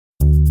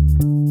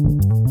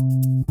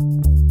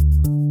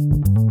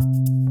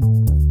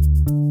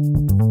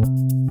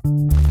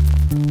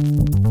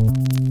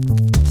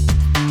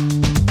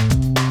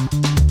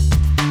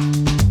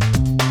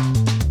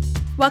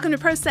Welcome to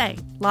Pro Se,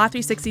 Law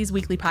 360's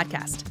weekly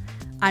podcast.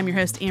 I'm your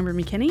host, Amber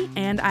McKinney,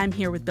 and I'm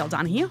here with Bill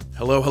Donahue.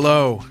 Hello,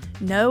 hello.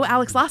 No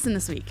Alex Lawson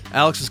this week.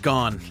 Alex is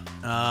gone.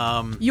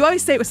 You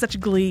always say it with such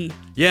glee.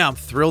 Yeah, I'm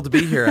thrilled to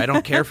be here. I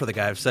don't care for the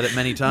guy. I've said it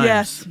many times.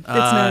 Yes, it's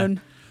known.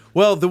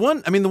 Well, the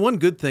one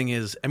good thing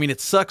is, it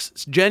sucks.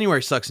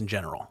 January sucks in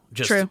general.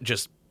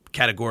 Just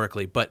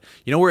categorically. But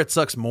you know where it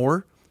sucks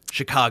more?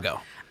 Chicago.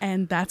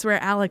 And that's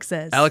where Alex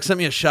is. Alex sent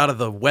me a shot of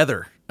the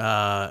weather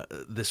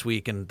this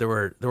week, and there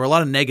were a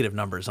lot of negative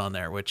numbers on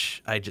there,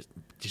 which I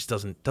just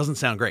doesn't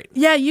sound great.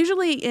 Yeah,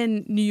 usually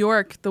in New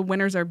York, the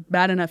winters are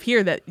bad enough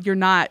here that you're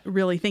not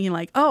really thinking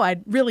like, oh,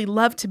 I'd really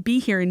love to be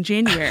here in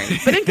January.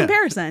 But in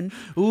comparison.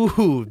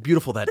 Ooh,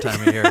 beautiful that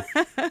time of year.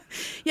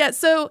 Yeah,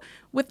 so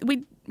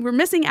we're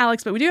missing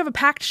Alex, but we do have a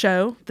packed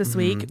show this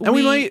week.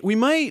 And we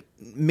might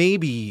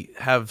maybe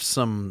have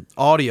some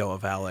audio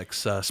of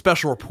Alex, a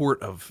special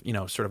report of,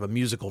 sort of a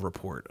musical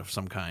report of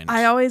some kind.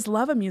 I always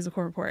love a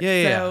musical report.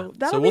 Yeah.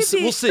 So we'll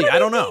see. I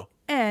don't know.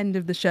 End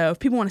of the show if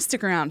people want to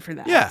stick around for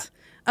that. Yeah.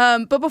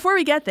 But before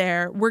we get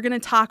there, we're going to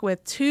talk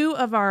with two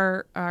of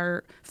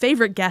our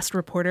favorite guest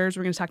reporters.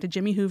 We're going to talk to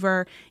Jimmy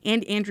Hoover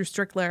and Andrew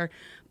Strickler,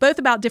 both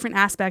about different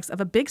aspects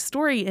of a big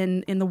story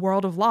in the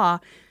world of law.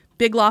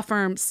 Big law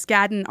firm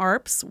Skadden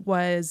Arps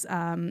was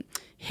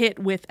hit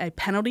with a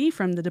penalty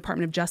from the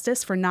Department of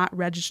Justice for not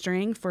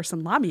registering for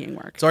some lobbying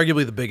work. It's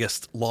arguably the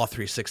biggest Law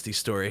 360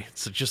 story.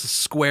 It's just a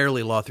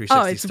squarely Law 360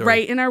 story. Oh, it's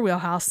right in our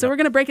wheelhouse. So we're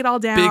going to break it all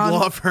down. Big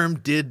law firm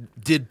did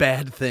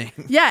bad thing.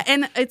 Yeah,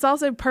 and it's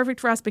also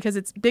perfect for us because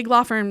it's big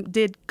law firm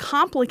did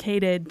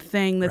complicated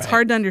thing that's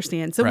hard to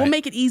understand. So we'll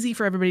make it easy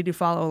for everybody to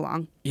follow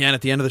along. Yeah, and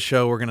at the end of the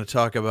show, we're going to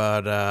talk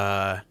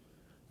about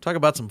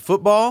some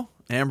football.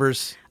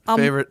 Amber's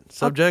favorite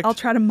subject. I'll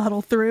try to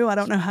muddle through. I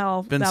don't know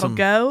how that'll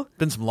go.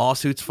 Been some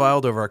lawsuits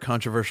filed over a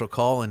controversial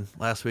call in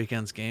last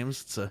weekend's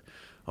games. It's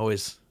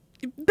always...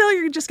 Bill,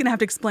 you're just going to have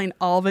to explain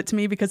all of it to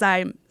me because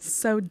I'm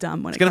so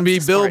dumb when it comes to sports.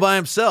 It's going to be Bill by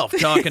himself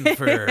talking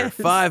for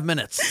 5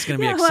 minutes. It's going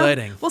to be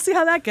exciting. Well, we'll see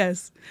how that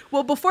goes.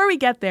 Well, before we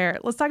get there,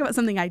 let's talk about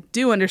something I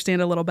do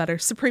understand a little better.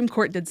 Supreme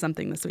Court did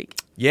something this week.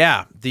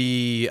 Yeah.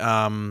 The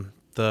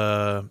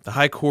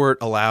High Court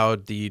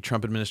allowed the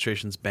Trump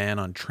administration's ban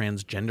on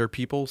transgender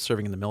people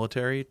serving in the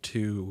military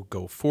to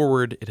go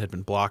forward. It had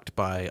been blocked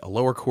by a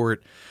lower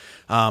court.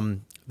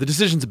 The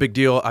decision's a big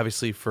deal,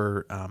 obviously,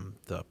 for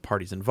the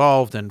parties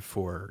involved and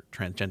for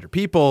transgender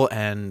people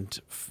and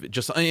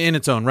just in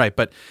its own right.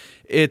 But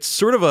it's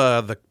sort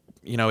of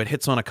it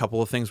hits on a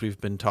couple of things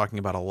we've been talking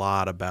about a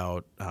lot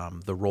about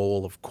the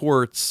role of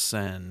courts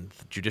and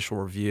judicial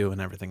review and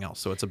everything else.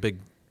 So it's a big,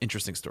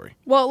 interesting story.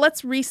 Well,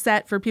 let's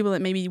reset for people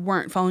that maybe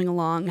weren't following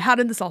along. How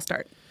did this all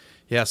start?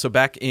 Yeah, so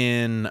back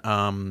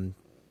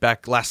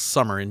last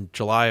summer in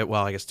July,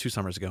 well, I guess 2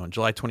 summers ago, in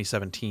July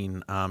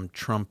 2017,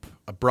 Trump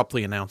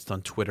abruptly announced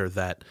on Twitter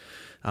that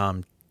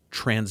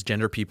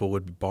transgender people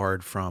would be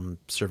barred from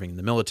serving in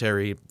the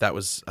military. That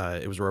was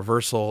it was a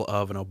reversal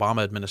of an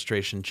Obama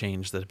administration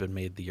change that had been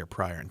made the year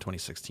prior in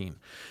 2016.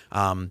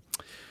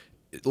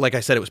 Like I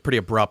said, it was pretty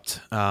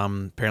abrupt.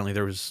 Apparently,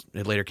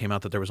 it later came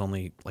out that there was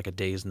only like a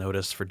day's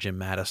notice for Jim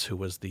Mattis, who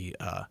was the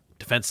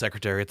defense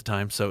secretary at the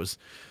time. So it was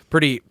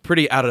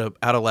pretty out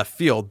of left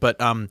field. But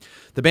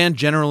the ban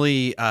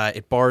generally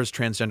it bars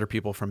transgender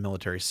people from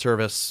military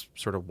service.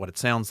 Sort of what it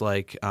sounds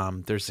like.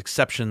 There's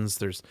exceptions.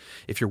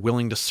 If you're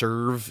willing to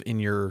serve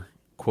in your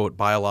quote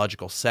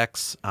biological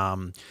sex,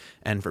 and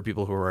for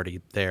people who are already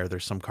there,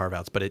 there's some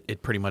carve-outs, but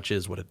it pretty much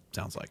is what it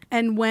sounds like.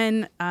 And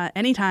when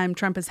anytime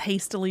Trump has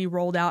hastily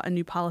rolled out a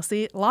new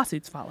policy,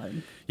 lawsuits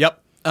followed.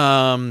 Yep.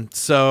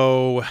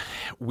 So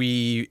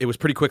it was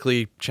pretty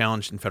quickly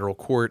challenged in federal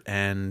court,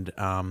 and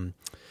in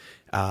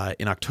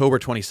October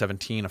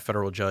 2017, a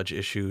federal judge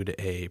issued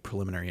a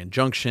preliminary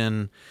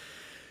injunction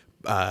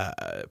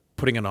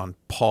putting it on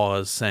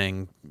pause,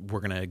 saying we're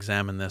going to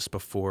examine this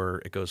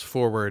before it goes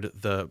forward.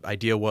 The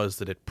idea was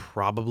that it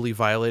probably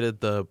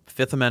violated the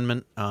Fifth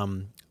Amendment.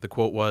 The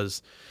quote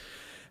was,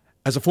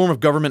 "As a form of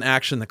government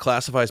action that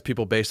classifies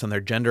people based on their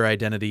gender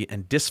identity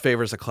and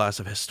disfavors a class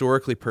of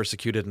historically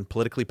persecuted and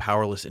politically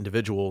powerless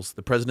individuals,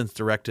 the president's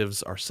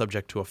directives are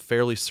subject to a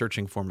fairly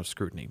searching form of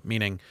scrutiny,"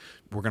 meaning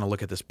we're going to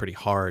look at this pretty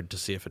hard to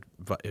see if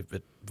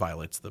it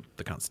violates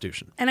the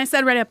Constitution. And I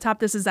said right up top,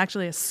 this is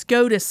actually a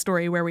SCOTUS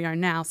story where we are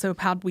now. So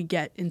how'd we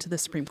get into the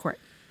Supreme Court?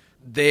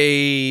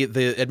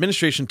 The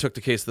administration took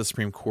the case to the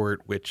Supreme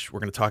Court, which we're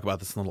going to talk about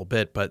this in a little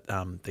bit, but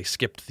they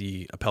skipped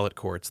the appellate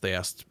courts. They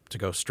asked to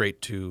go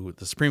straight to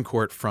the Supreme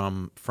Court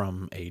from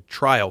a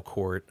trial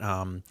court.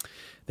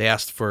 They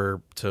asked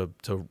to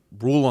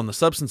rule on the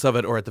substance of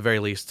it, or at the very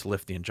least to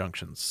lift the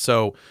injunctions.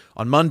 So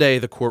on Monday,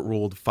 the court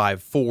ruled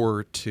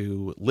 5-4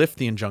 to lift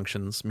the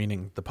injunctions,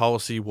 meaning the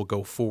policy will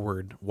go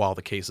forward while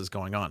the case is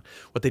going on.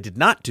 What they did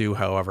not do,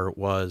 however,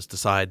 was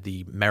decide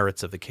the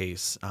merits of the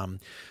case.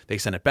 They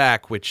sent it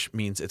back, which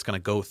means it's going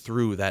to go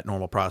through that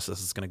normal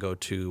process. It's going to go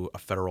to a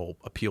federal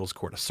appeals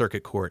court, a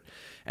circuit court,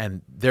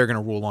 and they're going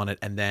to rule on it,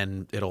 and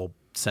then it'll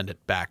send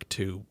it back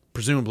to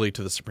presumably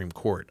to the Supreme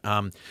Court.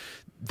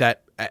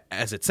 that,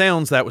 as it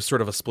sounds, that was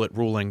sort of a split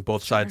ruling.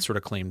 Both sides sort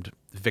of claimed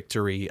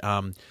victory.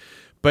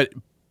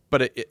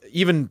 But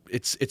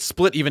it's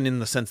split even in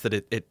the sense that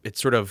it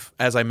sort of,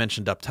 as I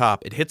mentioned up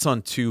top, it hits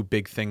on two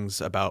big things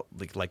about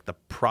like the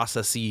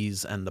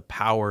processes and the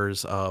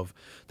powers of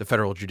the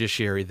federal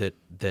judiciary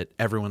that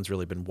everyone's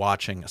really been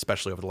watching,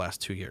 especially over the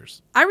last 2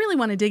 years. I really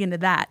want to dig into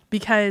that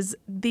because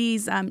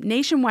these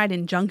nationwide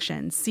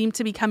injunctions seem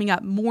to be coming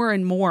up more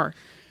and more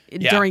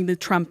during the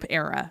Trump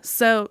era.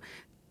 So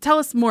tell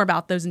us more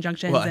about those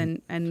injunctions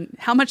and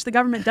how much the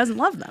government doesn't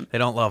love them. They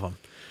don't love them.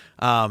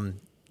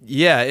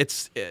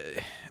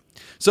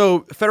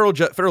 So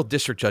federal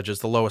district judges,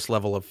 the lowest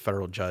level of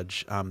federal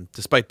judge,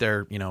 despite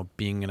their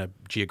being in a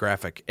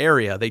geographic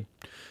area,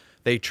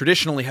 they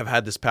traditionally have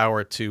had this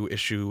power to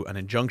issue an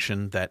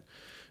injunction that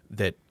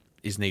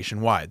is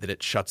nationwide, that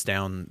it shuts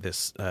down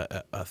this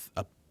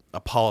a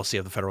policy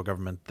of the federal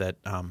government that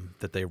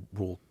they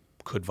rule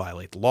could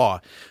violate the law.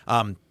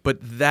 But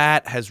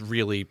that has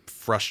really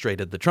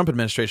frustrated the Trump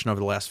administration over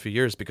the last few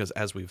years because,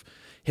 as we've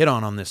hit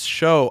on this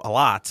show a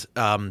lot,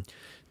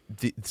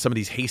 some of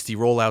these hasty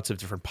rollouts of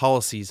different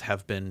policies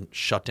have been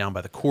shut down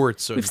by the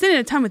courts. So we've seen it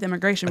a ton with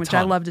immigration, which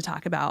I love to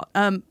talk about.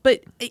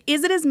 But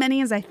is it as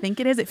many as I think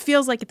it is? It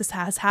feels like this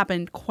has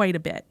happened quite a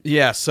bit.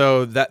 Yeah,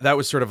 so that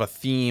was sort of a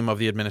theme of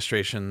the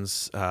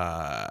administration's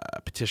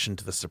petition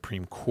to the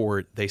Supreme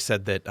Court. They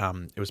said that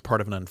it was part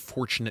of an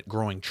unfortunate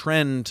growing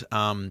trend,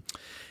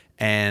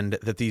 and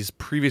that these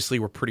previously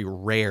were pretty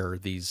rare,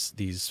 these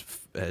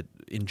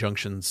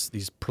injunctions,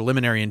 these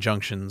preliminary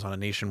injunctions on a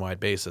nationwide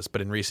basis.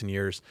 But in recent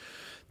years,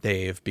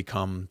 they've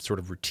become sort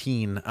of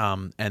routine,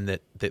 and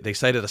that they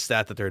cited a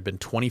stat that there had been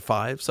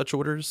 25 such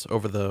orders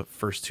over the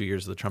first 2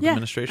 years of the Trump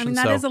administration. I mean,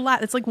 that is a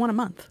lot. It's like one a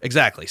month.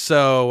 Exactly.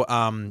 So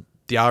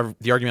the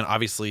argument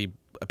obviously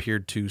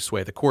appeared to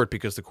sway the court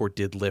because the court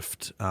did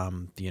lift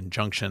the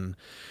injunction,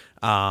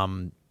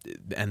 and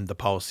the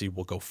policy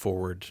will go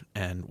forward,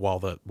 and while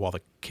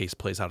the case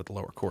plays out at the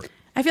lower court.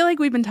 I feel like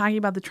we've been talking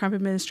about the Trump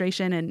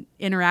administration and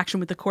interaction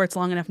with the courts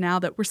long enough now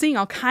that we're seeing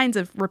all kinds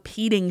of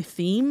repeating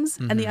themes.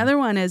 Mm-hmm. And the other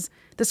one is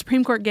the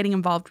Supreme Court getting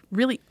involved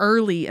really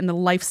early in the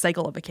life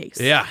cycle of a case.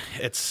 Yeah,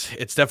 it's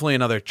definitely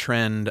another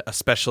trend,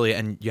 especially,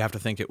 and you have to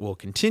think it will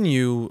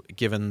continue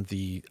given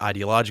the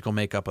ideological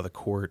makeup of the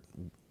court.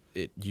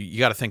 You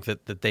got to think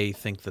that they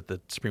think that the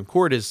Supreme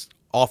Court is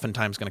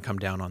oftentimes going to come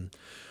down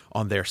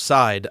on their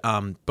side.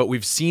 But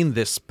we've seen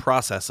this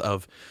process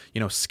of,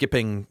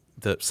 skipping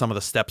some of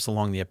the steps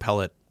along the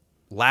appellate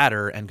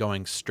ladder and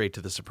going straight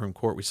to the Supreme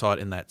Court. We saw it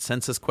in that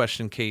census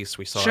question case.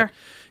 We saw it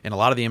in a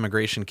lot of the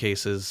immigration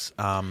cases.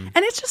 And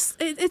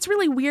it's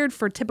really weird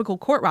for typical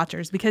court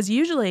watchers because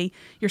usually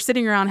you're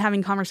sitting around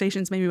having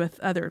conversations maybe with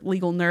other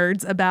legal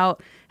nerds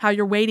about how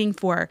you're waiting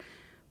for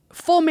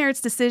full merits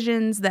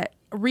decisions that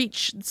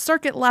reach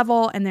circuit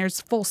level, and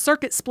there's full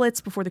circuit splits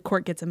before the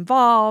court gets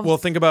involved. Well,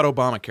 think about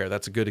Obamacare.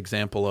 That's a good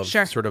example of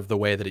sort of the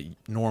way that it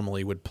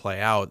normally would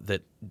play out,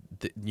 that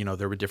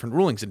there were different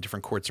rulings in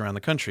different courts around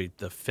the country.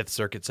 The Fifth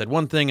Circuit said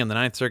one thing and the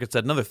Ninth Circuit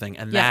said another thing,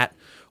 and that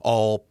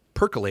all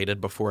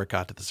percolated before it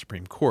got to the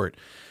Supreme Court.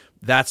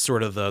 That's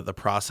sort of the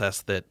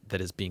process that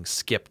is being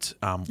skipped.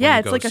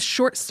 It's like a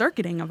short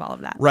circuiting of all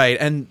of that. Right.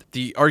 And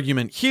the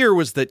argument here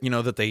was that,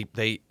 that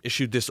they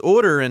issued this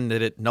order and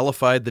that it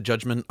nullified the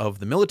judgment of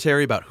the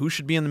military about who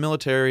should be in the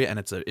military. And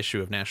it's an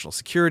issue of national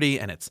security.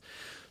 And it's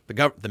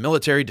the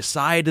military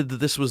decided that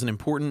this was an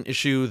important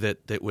issue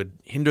that would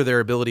hinder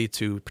their ability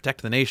to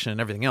protect the nation and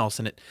everything else.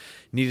 And it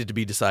needed to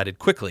be decided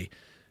quickly.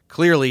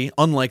 Clearly,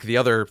 unlike the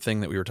other thing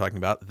that we were talking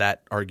about,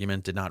 that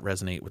argument did not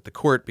resonate with the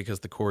court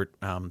because the court,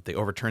 they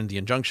overturned the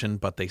injunction,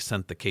 but they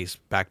sent the case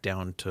back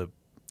down to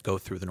go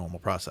through the normal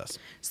process.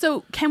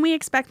 So can we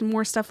expect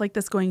more stuff like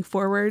this going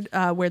forward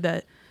where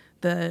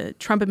the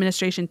Trump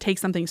administration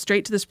takes something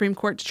straight to the Supreme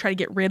Court to try to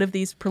get rid of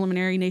these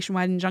preliminary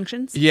nationwide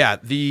injunctions? Yeah,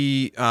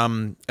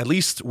 at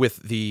least with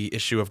the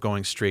issue of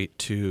going straight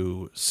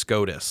to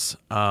SCOTUS,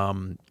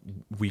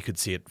 we could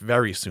see it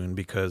very soon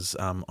because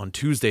on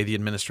Tuesday, the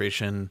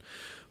administration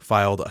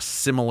filed a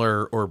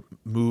similar or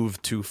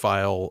moved to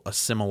file a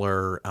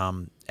similar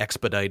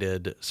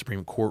expedited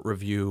Supreme Court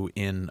review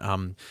in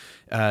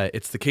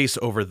it's the case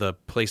over the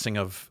placing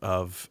of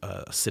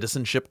a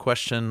citizenship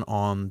question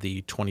on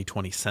the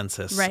 2020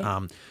 census.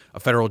 Right. A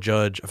federal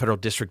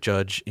district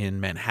judge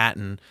in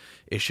Manhattan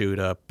issued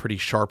a pretty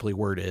sharply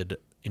worded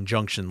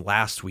injunction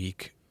last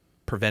week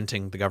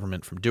preventing the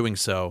government from doing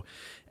so.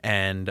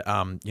 And,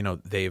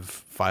 they've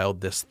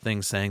filed this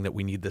thing saying that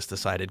we need this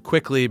decided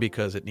quickly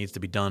because it needs to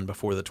be done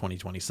before the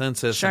 2020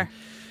 census. Sure. And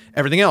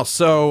everything else.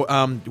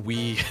 So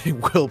we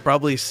will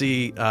probably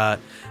see an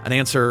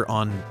answer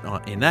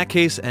in that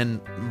case. And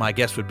my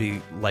guess would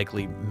be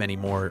likely many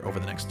more over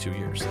the next 2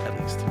 years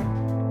at least.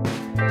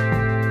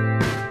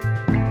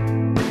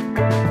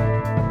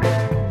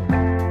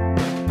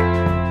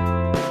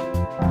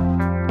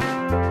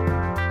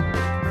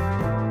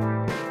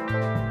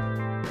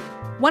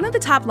 One of the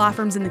top law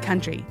firms in the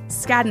country,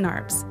 Skadden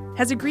Arps,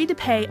 has agreed to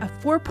pay a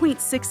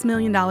 $4.6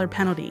 million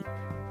penalty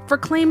for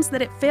claims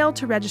that it failed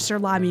to register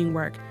lobbying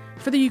work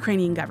for the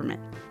Ukrainian government.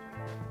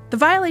 The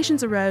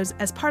violations arose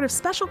as part of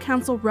special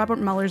counsel Robert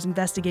Mueller's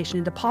investigation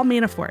into Paul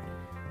Manafort,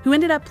 who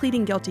ended up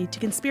pleading guilty to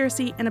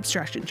conspiracy and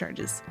obstruction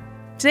charges.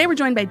 Today we're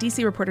joined by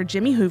DC reporter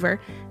Jimmy Hoover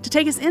to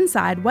take us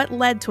inside what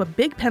led to a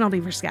big penalty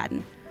for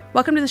Skadden.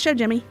 Welcome to the show,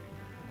 Jimmy.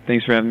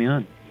 Thanks for having me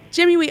on.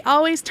 Jimmy, we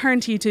always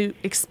turn to you to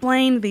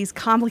explain these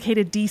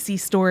complicated DC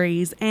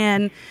stories,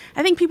 and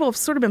I think people have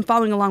sort of been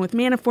following along with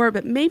Manafort,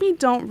 but maybe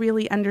don't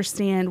really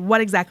understand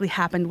what exactly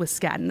happened with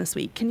Skadden this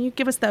week. Can you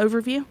give us the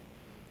overview?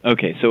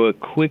 Okay, so a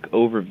quick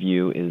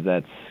overview is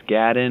that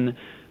Skadden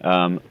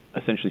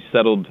essentially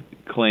settled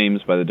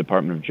claims by the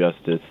Department of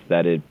Justice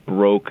that it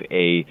broke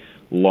a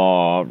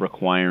law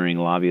requiring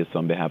lobbyists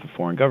on behalf of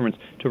foreign governments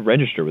to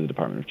register with the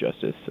Department of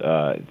Justice.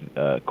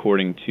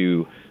 According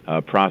to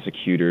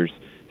prosecutors,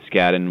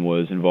 Skadden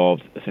was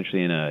involved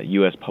essentially in a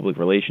U.S. public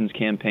relations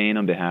campaign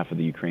on behalf of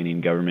the Ukrainian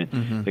government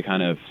to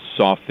kind of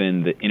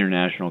soften the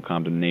international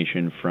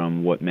condemnation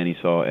from what many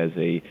saw as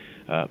a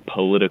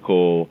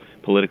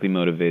politically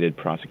motivated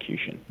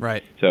prosecution.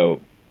 Right.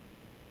 So,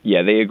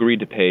 yeah, they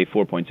agreed to pay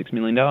 $4.6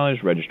 million,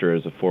 register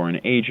as a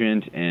foreign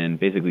agent, and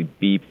basically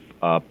beef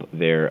up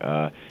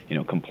their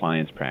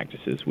compliance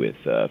practices with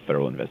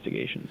federal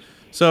investigations.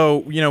 So,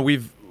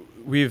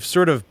 we've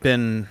sort of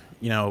been,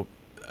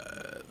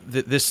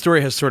 this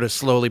story has sort of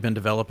slowly been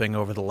developing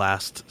over the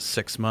last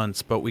 6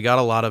 months, but we got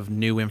a lot of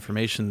new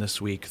information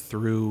this week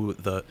through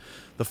the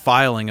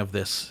filing of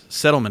this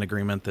settlement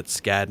agreement that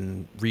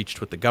Skadden reached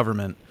with the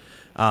government,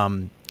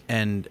 and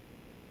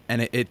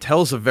it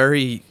tells a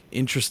very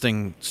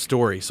interesting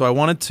story. So I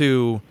wanted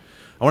to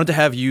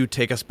have you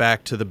take us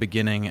back to the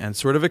beginning and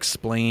sort of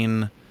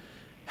explain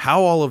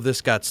how all of this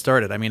got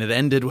started. I mean, it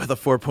ended with a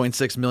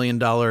 $4.6 million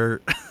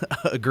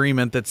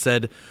agreement that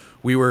said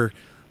we were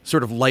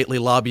sort of lightly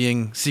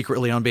lobbying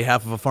secretly on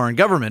behalf of a foreign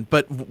government.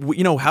 But,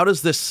 how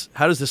does this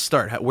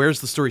start?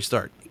 Where's the story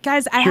start?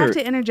 Guys, I have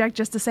to interject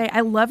just to say I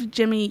loved,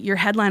 Jimmy, your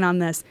headline on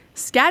this.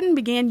 Skadden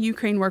began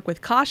Ukraine work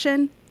with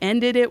caution,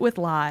 ended it with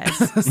lies.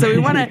 So we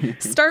want to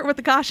start with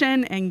the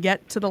caution and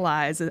get to the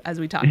lies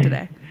as we talk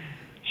today.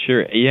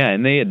 Sure. Yeah,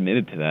 and they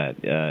admitted to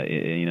that.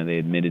 They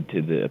admitted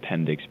to the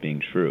appendix being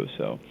true.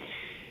 So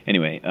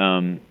anyway,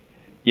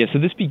 so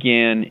this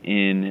began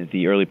in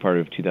the early part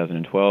of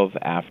 2012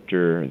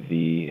 after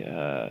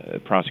the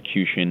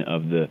prosecution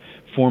of the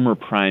former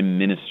prime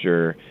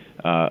minister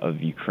of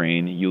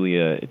Ukraine,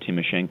 Yulia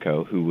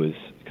Tymoshenko, who was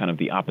kind of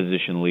the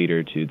opposition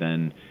leader to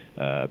then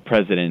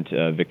President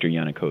Viktor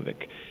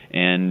Yanukovych.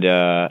 And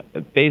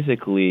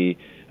basically,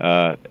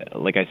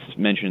 like I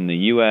mentioned, the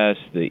U.S.,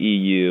 the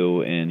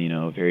EU, and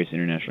various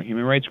international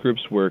human rights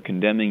groups were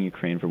condemning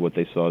Ukraine for what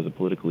they saw as a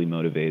politically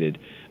motivated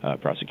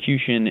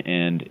prosecution,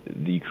 and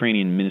the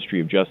Ukrainian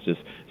Ministry of Justice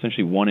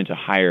essentially wanted to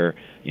hire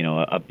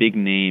a big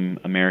name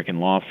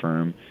American law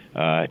firm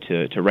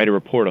to write a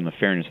report on the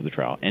fairness of the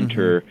trial.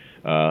 Enter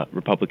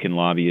Republican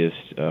lobbyist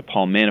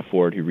Paul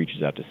Manafort, who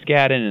reaches out to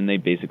Skadden, and they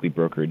basically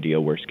broker a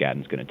deal where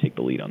Skadden's going to take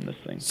the lead on this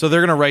thing. So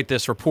they're going to write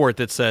this report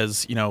that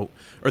says,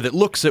 or that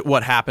looks at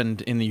what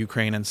happened in the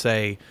Ukraine and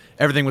say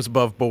everything was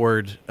above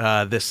board.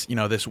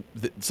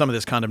 Some of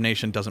this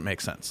condemnation doesn't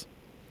make sense.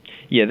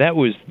 Yeah, that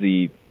was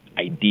the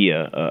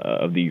idea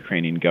of the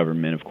Ukrainian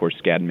government. Of course,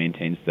 Skadden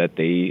maintains that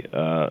they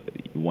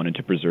wanted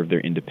to preserve their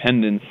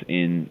independence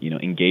in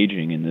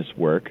engaging in this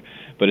work,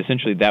 but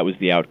essentially that was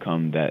the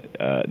outcome that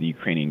the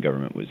Ukrainian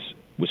government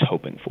was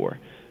hoping for.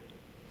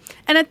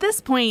 And at this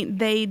point,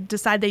 they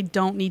decide they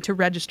don't need to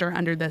register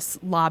under this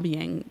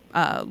lobbying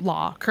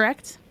law,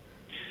 correct?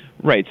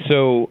 Right.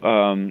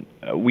 So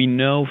we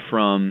know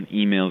from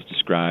emails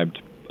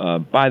described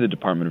by the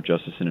Department of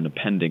Justice in an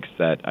appendix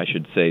that I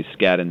should say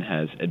Skadden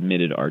has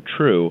admitted are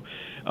true.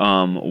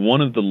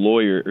 One of the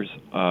lawyers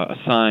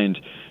assigned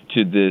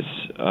to this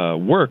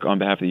work on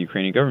behalf of the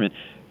Ukrainian government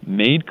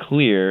made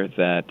clear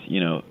that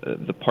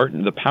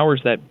the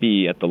powers that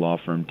be at the law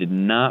firm did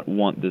not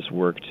want this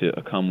work to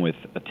come with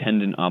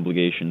attendant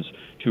obligations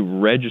to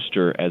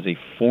register as a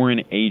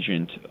foreign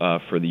agent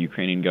for the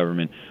Ukrainian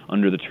government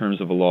under the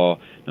terms of a law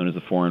known as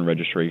the Foreign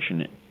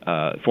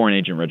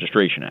Agent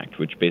Registration Act,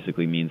 which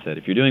basically means that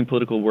if you're doing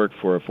political work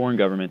for a foreign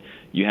government,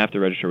 you have to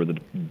register with the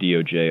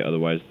DOJ,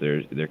 otherwise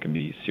there can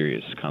be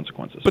serious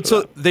consequences. But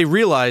so they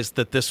realized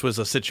that this was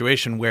a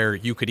situation where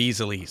you could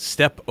easily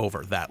step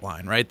over that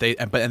line, right?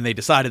 And they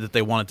decided that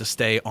they wanted to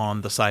stay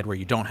on the side where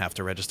you don't have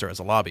to register as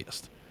a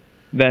lobbyist.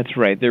 That's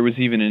right. There was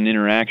even an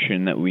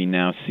interaction that we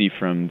now see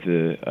from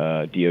the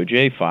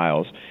DOJ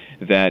files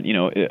that,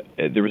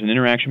 there was an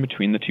interaction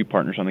between the two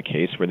partners on the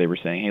case where they were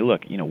saying, hey,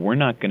 look, we're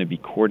not going to be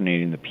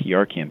coordinating the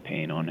PR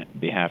campaign on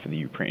behalf of the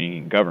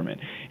Ukrainian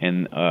government.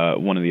 And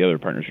one of the other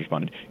partners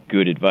responded,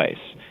 good advice.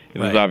 It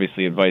was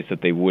obviously advice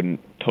that they wouldn't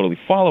totally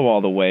follow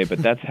all the way, but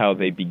that's how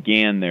they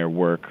began their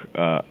work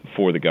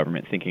for the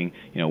government, thinking,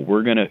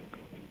 we're going to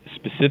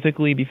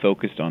specifically be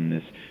focused on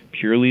this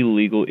purely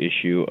legal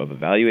issue of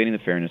evaluating the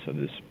fairness of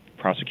this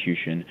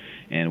prosecution,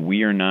 and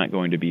we are not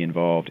going to be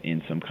involved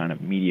in some kind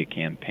of media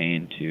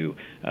campaign to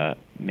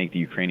make the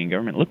Ukrainian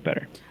government look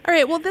better. All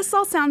right, well, this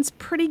all sounds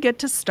pretty good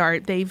to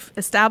start. They've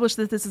established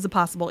that this is a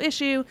possible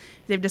issue.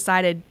 They've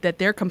decided that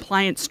their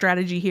compliance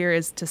strategy here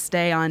is to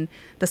stay on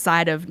the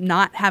side of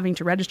not having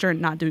to register and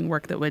not doing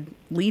work that would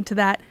lead to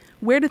that.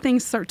 Where do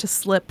things start to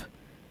slip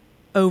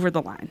over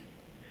the line?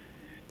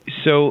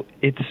 So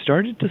it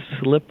started to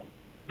slip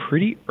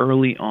pretty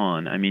early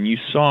on. I mean, you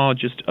saw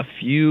just a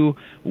few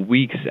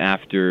weeks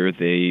after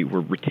they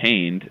were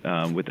retained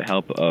with the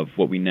help of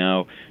what we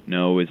now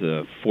know is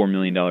a $4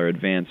 million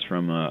advance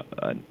from a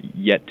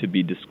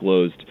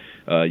yet-to-be-disclosed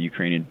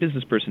Ukrainian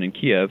business person in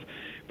Kiev.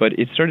 But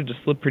it started to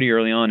slip pretty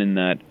early on in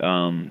that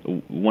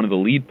one of the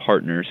lead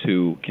partners,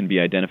 who can be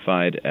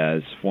identified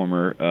as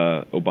former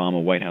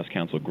Obama White House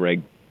counsel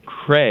Greg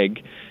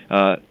Craig,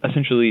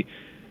 essentially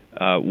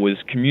was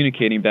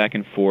communicating back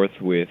and forth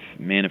with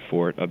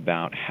Manafort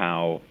about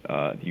how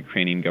the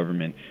Ukrainian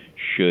government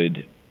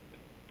should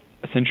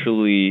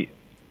essentially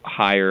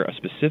hire a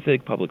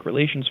specific public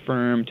relations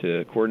firm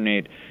to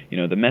coordinate, the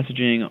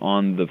messaging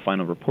on the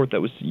final report that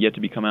was yet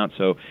to come out.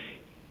 So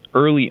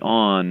early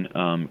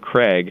on,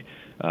 Craig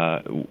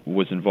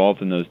was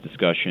involved in those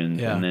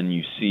discussions, and then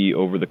you see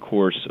over the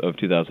course of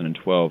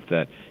 2012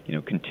 that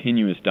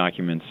continuous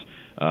documents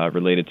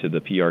related to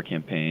the PR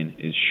campaign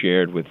is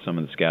shared with some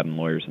of the Skadden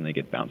lawyers, and they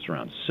get bounced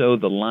around. So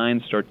the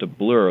lines start to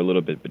blur a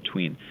little bit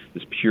between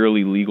this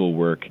purely legal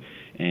work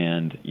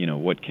and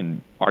what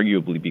can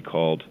arguably be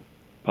called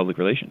public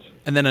relations.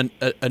 And then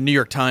a New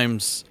York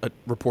Times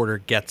reporter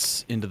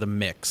gets into the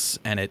mix,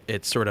 and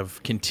it sort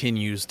of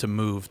continues to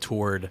move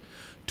toward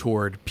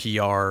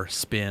PR,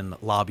 spin,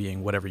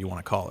 lobbying, whatever you want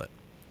to call it.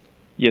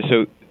 Yeah,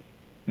 so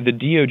the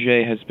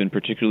DOJ has been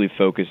particularly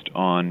focused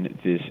on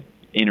this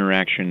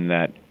interaction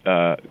that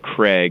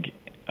Craig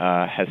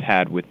has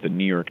had with the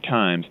New York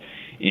Times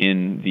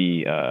in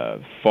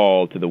the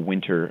fall to the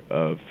winter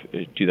of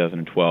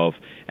 2012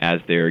 as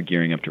they're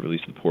gearing up to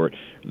release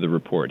the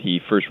report. He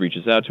first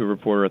reaches out to a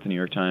reporter at the New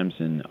York Times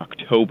in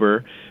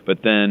October, but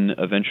then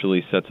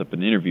eventually sets up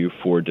an interview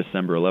for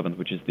December 11th,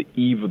 which is the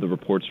eve of the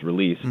report's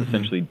release,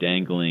 essentially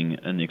dangling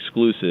an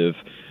exclusive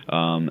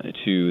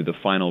to the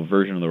final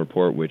version of the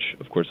report, which,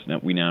 of course,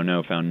 we now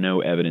know found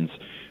no evidence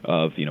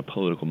of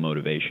political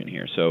motivation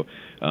here. So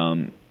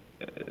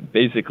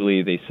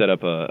basically, they set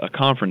up a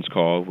conference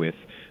call with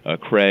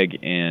Craig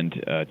and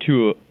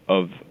two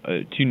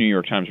New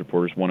York Times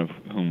reporters, one of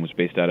whom was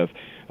based out of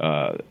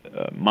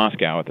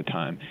Moscow at the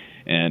time,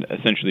 and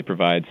essentially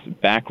provides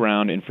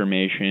background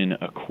information,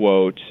 a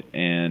quote,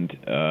 and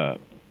an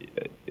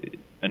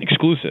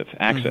exclusive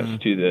access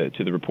to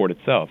the report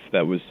itself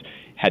that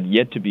had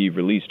yet to be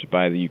released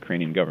by the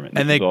Ukrainian government.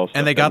 And they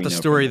got the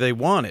story they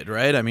wanted,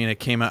 right? I mean, it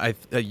came out.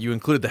 You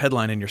included the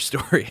headline in your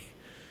story.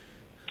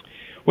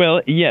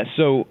 Well, yeah,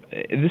 so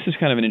this is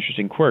kind of an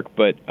interesting quirk,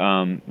 but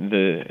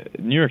the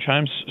New York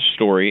Times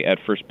story at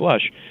first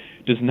blush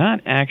does not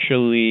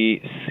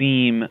actually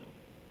seem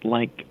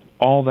like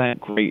all that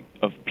great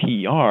of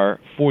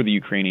PR for the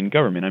Ukrainian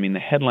government. I mean, the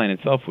headline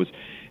itself was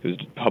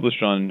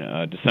published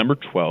on December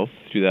 12th,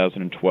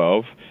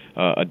 2012,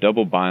 a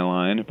double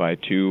byline by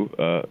two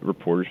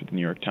reporters with the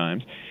New York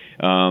Times.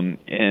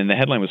 And the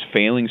headline was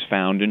 "Failings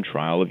Found in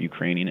Trial of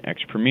Ukrainian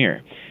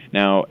Ex-Premier."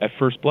 Now, at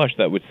first blush,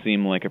 that would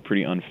seem like a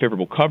pretty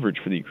unfavorable coverage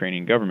for the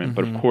Ukrainian government,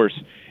 but of course,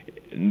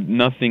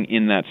 nothing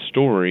in that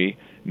story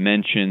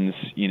mentions,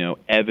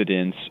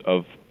 evidence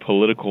of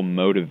political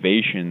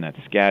motivation that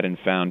Skadden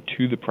found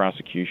to the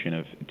prosecution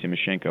of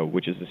Tymoshenko,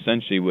 which is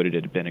essentially what it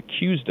had been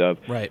accused of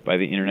by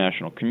the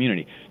international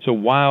community. So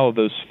while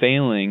those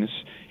failings,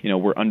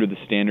 were under the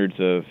standards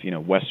of,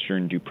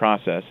 Western due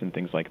process and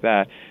things like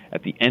that,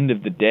 at the end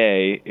of the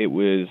day, it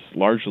was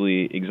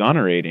largely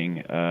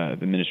exonerating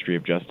the Ministry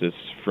of Justice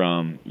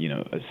from,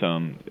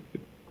 some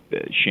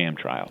sham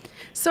trial.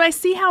 So I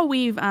see how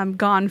we've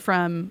gone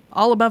from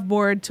all above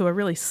board to a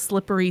really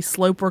slippery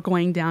slope we're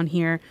going down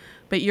here.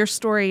 But your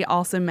story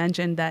also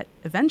mentioned that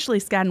eventually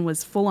Skadden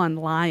was full-on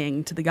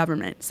lying to the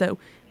government. So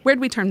where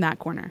did we turn that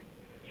corner?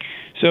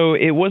 So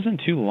it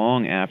wasn't too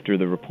long after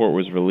the report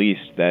was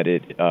released that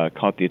it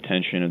caught the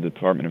attention of the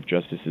Department of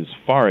Justice's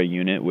FARA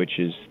unit, which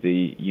is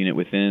the unit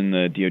within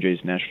the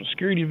DOJ's National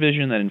Security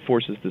Division that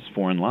enforces this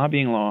foreign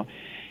lobbying law.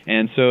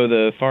 And so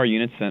the FARA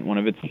unit sent one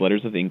of its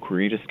letters of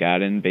inquiry to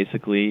Skadden,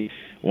 basically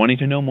wanting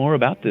to know more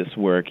about this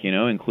work,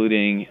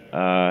 including,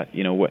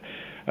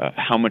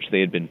 how much they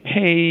had been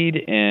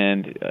paid,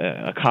 and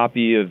a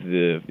copy of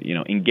the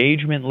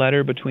engagement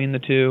letter between the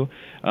two.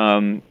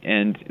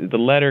 And the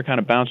letter kind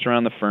of bounced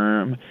around the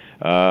firm.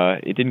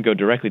 It didn't go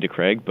directly to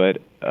Craig, but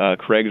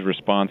Craig's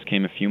response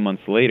came a few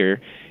months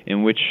later,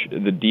 in which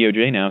the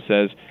DOJ now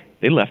says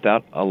they left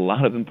out a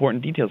lot of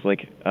important details,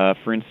 like,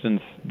 for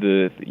instance,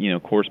 the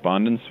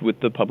correspondence with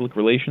the public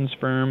relations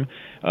firm,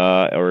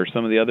 or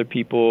some of the other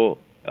people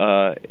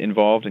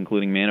involved,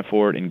 including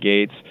Manafort and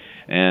Gates,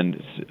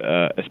 and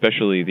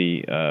especially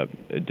the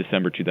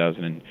December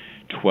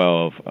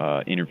 2012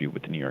 interview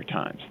with the New York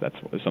Times. That's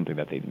something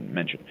that they didn't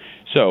mention.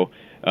 So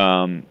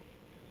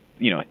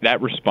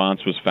that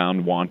response was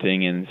found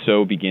wanting, and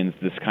so begins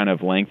this kind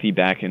of lengthy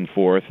back and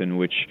forth in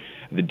which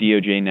the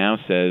DOJ now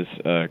says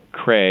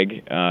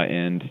Craig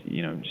and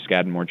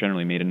Skadden more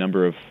generally made a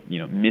number of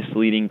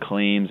misleading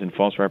claims and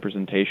false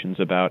representations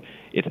about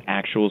its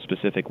actual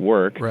specific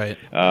work, right.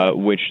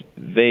 Which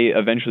they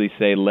eventually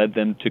say led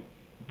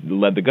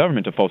the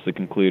government to falsely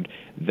conclude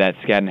that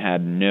Skadden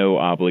had no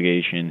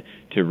obligation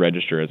to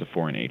register as a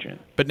foreign agent.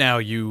 But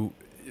now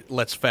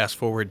let's fast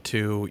forward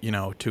to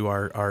to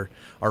our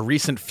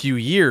recent few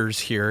years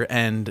here,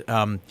 and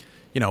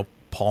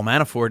Paul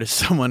Manafort is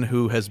someone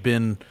who has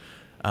been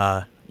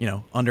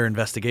under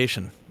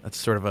investigation. That's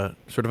sort of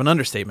an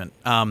understatement.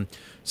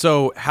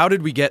 So how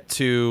did we get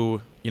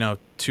to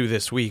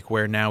this week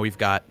where now we've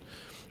got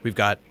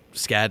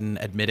Skadden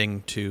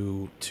admitting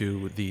to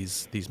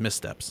these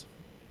missteps?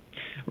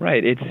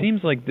 Right. It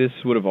seems like this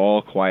would have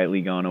all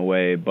quietly gone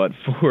away, but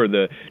for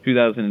the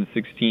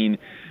 2016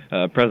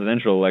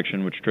 presidential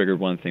election, which triggered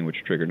one thing, which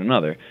triggered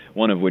another,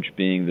 one of which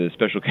being the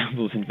special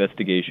counsel's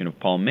investigation of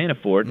Paul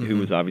Manafort, who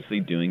was obviously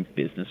doing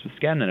business with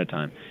Skadden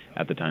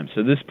at the time.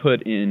 So this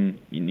put in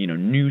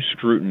new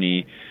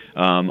scrutiny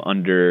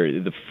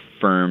under the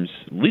firm's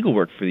legal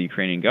work for the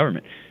Ukrainian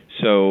government.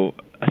 So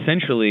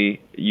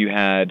essentially, you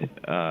had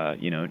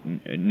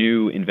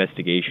new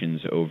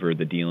investigations over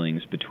the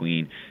dealings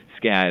between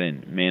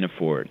Skadden,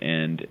 Manafort,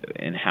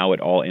 and how it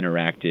all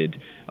interacted,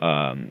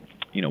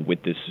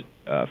 with this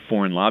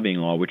foreign lobbying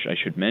law, which I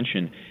should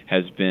mention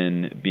has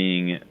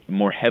been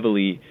more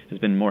heavily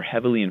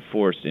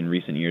enforced in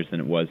recent years than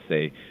it was,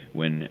 say,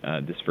 when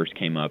this first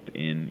came up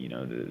in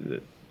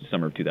the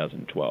summer of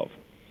 2012.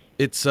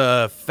 It's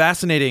a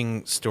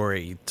fascinating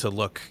story to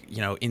look,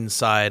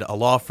 inside a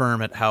law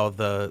firm at how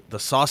the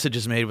sausage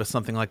is made with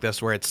something like this,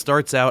 where it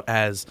starts out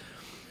as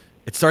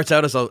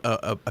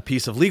a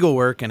piece of legal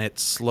work, and it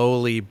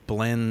slowly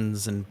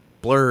blends and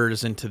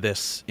blurs into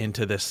this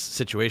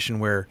situation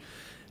where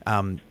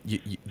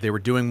they were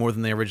doing more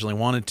than they originally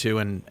wanted to,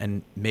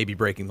 and maybe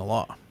breaking the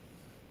law.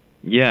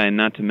 Yeah, and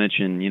not to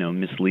mention,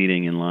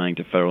 misleading and lying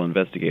to federal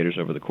investigators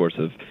over the course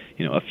of,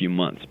 a few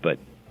months. But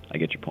I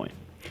get your point.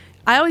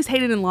 I always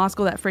hated in law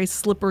school that phrase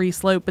slippery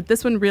slope, but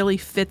this one really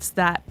fits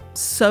that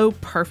so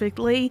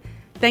perfectly.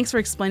 Thanks for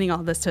explaining all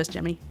this to us,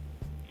 Jimmy.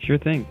 Sure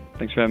thing.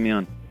 Thanks for having me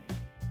on.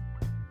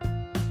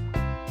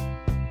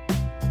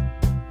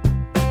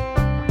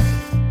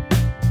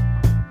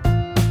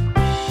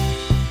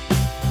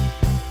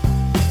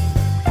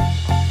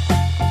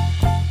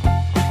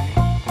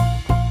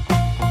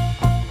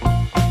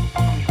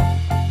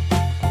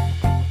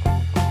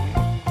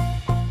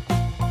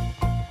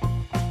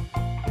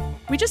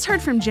 We just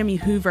heard from Jimmy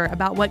Hoover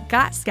about what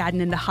got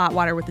Skadden into hot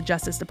water with the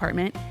Justice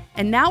Department,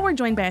 and now we're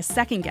joined by a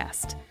second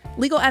guest,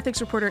 legal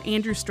ethics reporter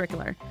Andrew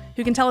Strickler,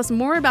 who can tell us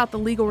more about the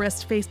legal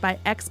risks faced by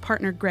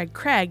ex-partner Greg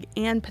Craig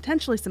and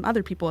potentially some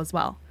other people as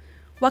well.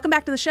 Welcome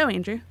back to the show,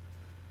 Andrew.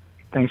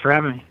 Thanks for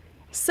having me.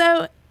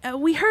 So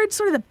we heard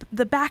sort of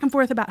the back and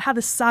forth about how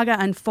this saga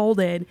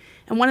unfolded,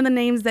 and one of the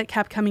names that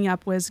kept coming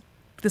up was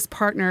this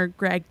partner,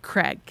 Greg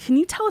Craig. Can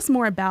you tell us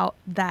more about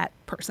that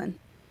person?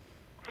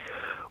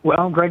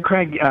 Well, Greg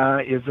Craig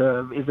is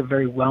a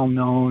very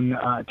well-known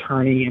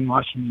attorney in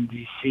Washington,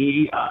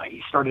 D.C.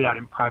 He started out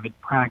in private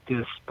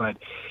practice, but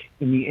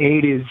in the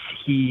 80s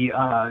he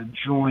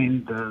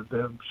joined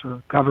the sort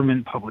of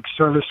government public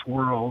service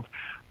world.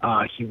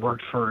 He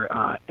worked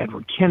for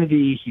Edward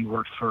Kennedy. He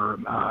worked for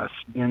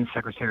then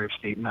Secretary of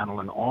State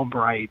Madeleine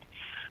Albright.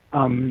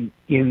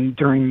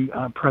 During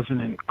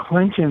President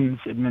Clinton's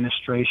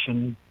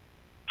administration,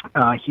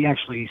 he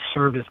actually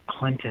served as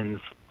Clinton's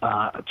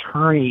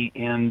attorney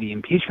in the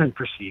impeachment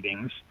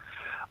proceedings.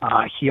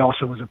 He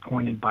also was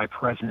appointed by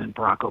President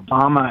Barack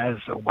Obama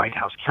as a White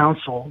House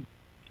counsel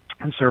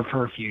and served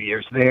for a few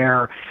years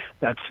there.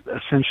 That's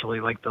essentially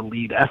like the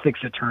lead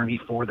ethics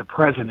attorney for the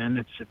president.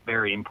 It's a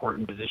very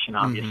important position,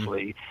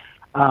 obviously.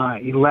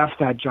 He left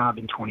that job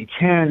in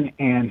 2010,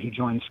 and he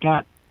joined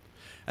Skadden.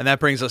 And that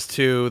brings us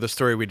to the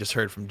story we just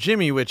heard from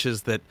Jimmy, which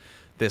is that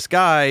this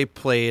guy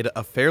played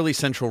a fairly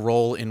central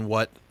role in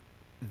what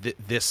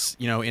this,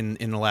 in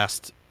the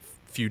last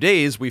few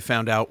days we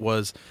found out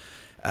was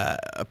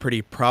a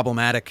pretty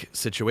problematic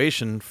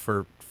situation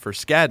for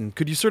Skadden.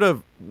 Could you sort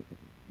of,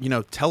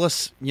 tell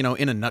us,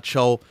 in a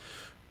nutshell,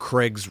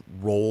 Craig's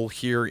role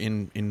here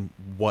in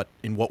what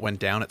went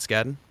down at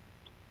Skadden?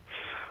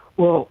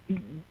 Well,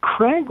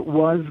 Craig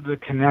was the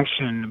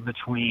connection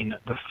between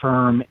the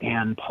firm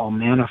and Paul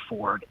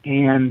Manafort,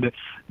 and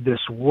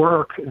this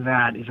work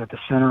that is at the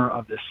center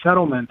of the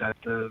settlement that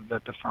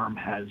the firm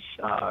has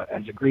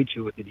agreed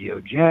to with the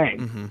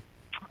DOJ.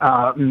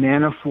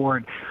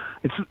 Manafort,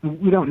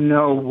 we don't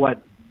know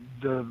what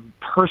the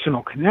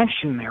personal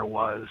connection there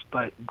was,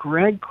 but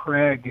Greg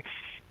Craig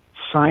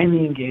signed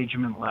the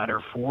engagement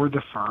letter for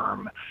the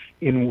firm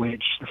in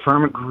which the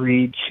firm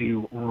agreed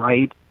to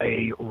write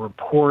a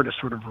report, a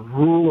sort of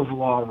rule of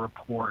law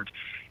report.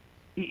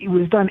 It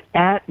was done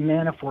at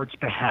Manafort's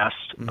behest,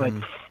 but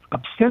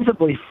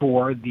ostensibly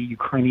for the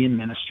Ukrainian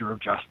Ministry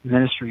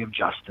of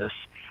Justice.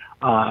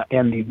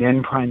 and the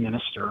then Prime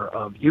Minister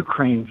of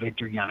Ukraine,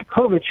 Viktor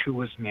Yanukovych, who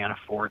was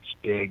Manafort's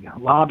big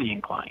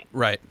lobbying client.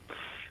 Right.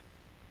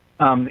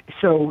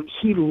 So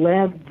he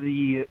led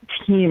the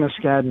team of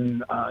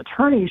Skadden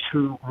attorneys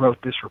who wrote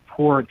this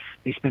report.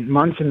 They spent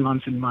months and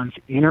months and months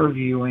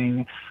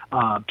interviewing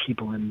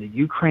people in the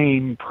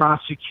Ukraine,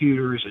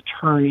 prosecutors,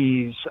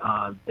 attorneys.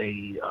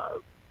 They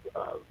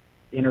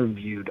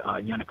interviewed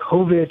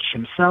Yanukovych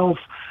himself,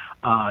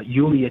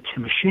 Yulia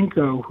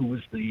Tymoshenko, who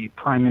was the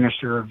prime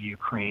minister of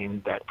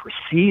Ukraine that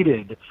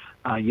preceded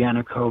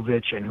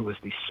Yanukovych and who was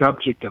the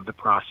subject of the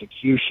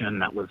prosecution.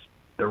 That was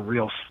the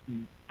real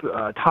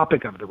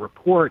topic of the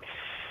report.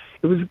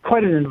 It was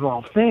quite an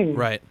involved thing.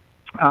 Right.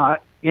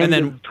 And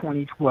then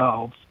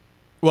 2012.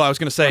 Well, I was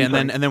going to say, and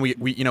then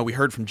we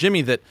heard from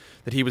Jimmy that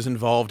he was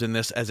involved in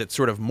this as it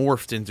sort of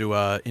morphed into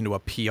a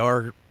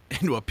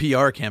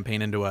PR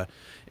campaign, into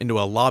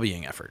a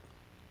lobbying effort.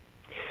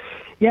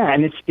 Yeah,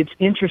 and it's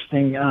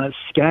interesting.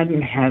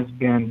 Skadden has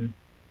been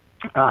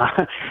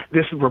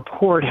this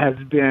report has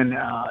been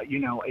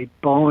a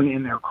bone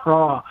in their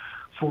craw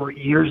for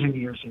years and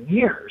years and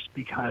years,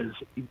 because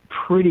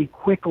pretty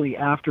quickly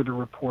after the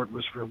report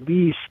was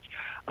released,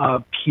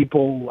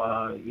 people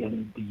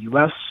in the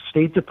U.S.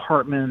 State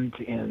Department,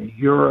 in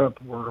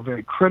Europe, were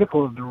very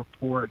critical of the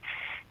report,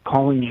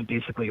 calling it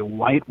basically a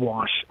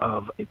whitewash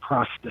of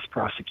this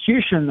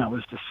prosecution that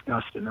was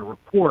discussed in the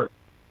report.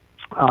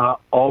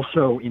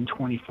 Also in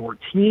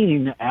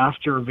 2014,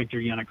 after Viktor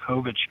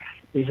Yanukovych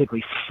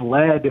basically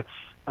fled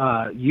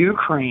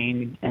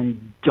Ukraine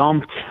and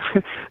dumped,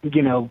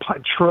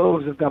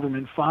 troves of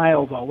government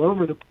files all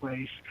over the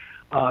place,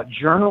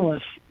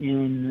 journalists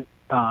in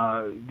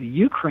the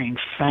Ukraine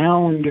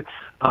found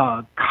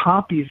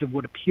copies of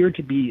what appeared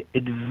to be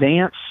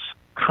advance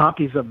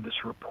copies of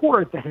this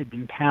report that had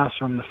been passed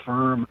from the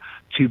firm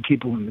to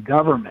people in the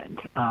government.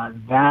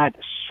 That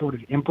sort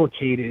of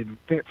implicated,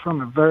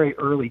 from a very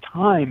early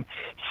time,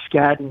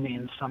 Skadden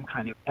in some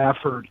kind of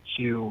effort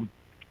to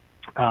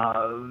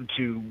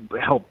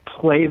help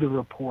play the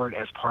report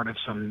as part of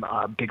some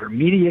bigger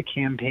media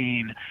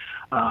campaign,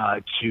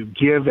 to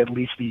give at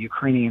least the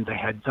Ukrainians a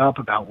heads up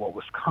about what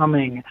was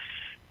coming.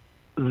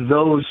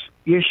 Those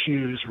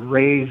issues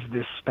raise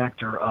this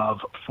specter of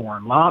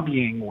foreign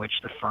lobbying, which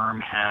the firm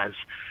has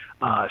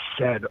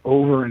said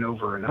over and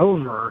over and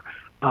over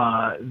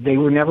they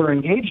were never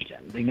engaged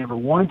in. They never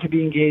wanted to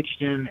be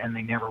engaged in, and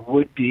they never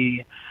would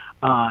be.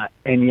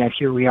 And yet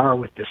here we are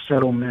with this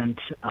settlement,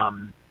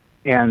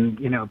 and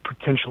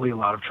potentially a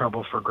lot of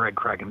trouble for Greg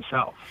Craig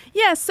himself.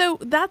 Yeah, so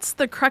that's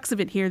the crux of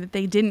it here, that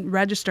they didn't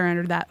register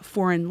under that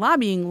foreign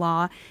lobbying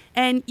law.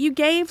 And you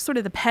gave sort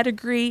of the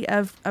pedigree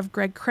of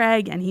Greg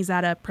Craig, and he's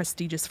at a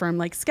prestigious firm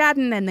like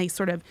Skadden, and they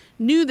sort of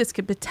knew this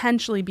could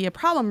potentially be a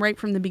problem right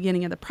from the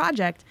beginning of the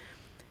project.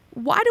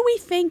 Why do we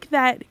think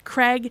that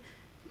Craig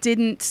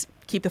didn't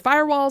keep the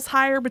firewalls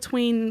higher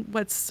between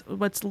what's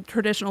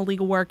traditional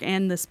legal work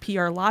and this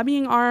PR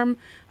lobbying arm?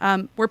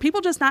 Were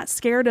people just not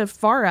scared of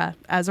FARA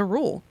as a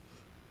rule?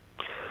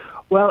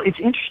 Well, it's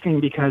interesting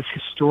because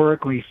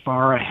historically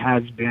FARA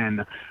has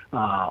been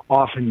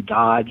often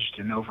dodged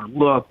and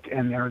overlooked,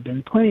 and there have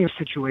been plenty of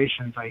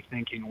situations, I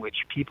think, in which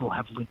people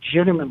have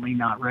legitimately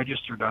not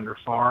registered under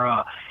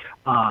FARA,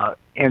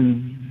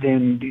 and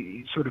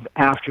then sort of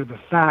after the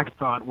fact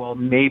thought, well,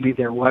 maybe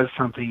there was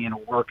something in a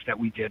work that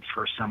we did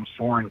for some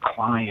foreign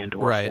client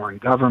or right. foreign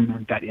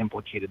government that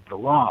implicated the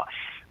law.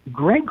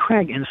 Greg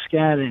Craig and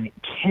Skadden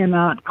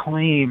cannot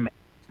claim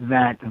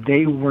that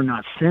they were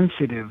not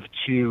sensitive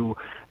to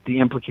the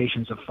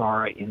implications of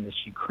FARA in this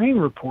Ukraine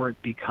report,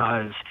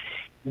 because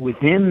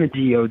within the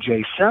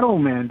DOJ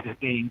settlement,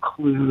 they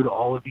include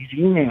all of these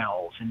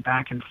emails and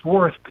back and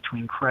forth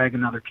between Craig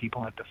and other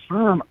people at the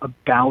firm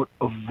about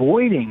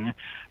avoiding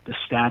the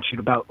statute,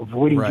 about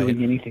avoiding right.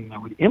 doing anything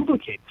that would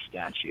implicate the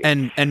statute.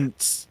 And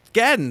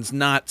Skadden's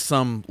not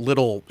some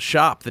little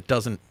shop that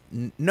doesn't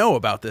know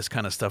about this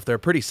kind of stuff. They're a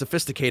pretty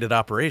sophisticated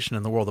operation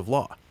in the world of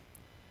law.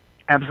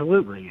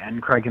 Absolutely.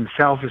 And Craig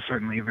himself is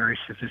certainly a very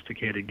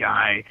sophisticated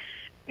guy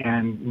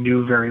and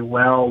knew very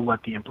well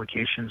what the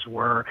implications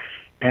were.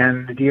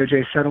 And the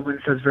DOJ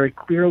settlement says very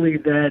clearly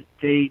that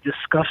they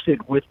discussed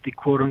it with the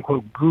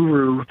quote-unquote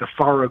guru, the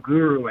FARA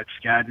guru at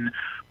Skadden,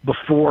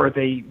 before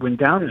they went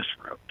down this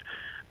road.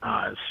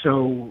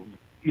 So,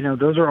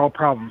 those are all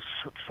problems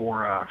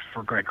for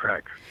Greg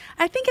Craig.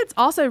 I think it's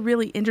also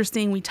really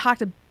interesting. We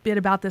talked a bit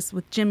about this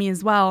with Jimmy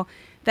as well,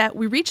 that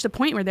we reached a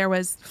point where there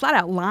was flat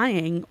out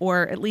lying,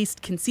 or at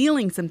least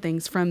concealing some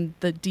things from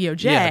the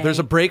DOJ. Yeah, there's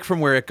a break from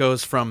where it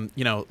goes from,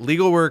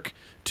 legal work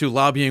to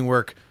lobbying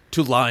work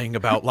to lying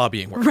about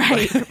lobbying work.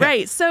 Right,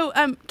 right. So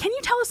can you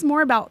tell us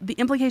more about the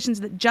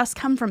implications that just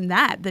come from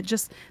that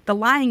just the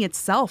lying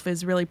itself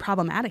is really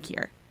problematic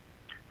here?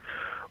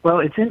 Well,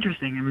 it's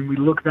interesting. I mean, we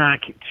look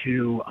back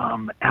to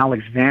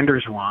Alex van der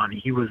Zwaan.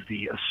 He was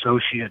the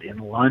associate in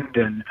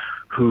London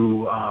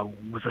who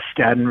was a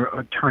Stadden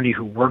attorney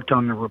who worked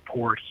on the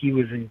report. He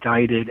was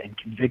indicted and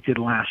convicted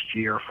last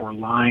year for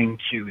lying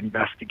to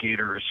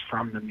investigators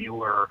from the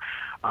Mueller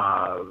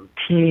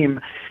team.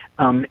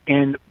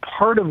 And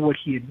part of what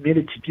he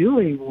admitted to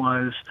doing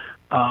was,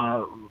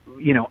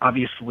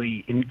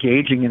 obviously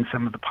engaging in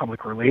some of the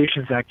public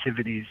relations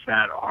activities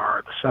that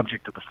are the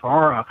subject of the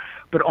FARA,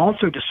 but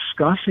also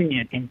discussing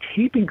it and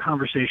taping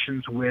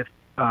conversations with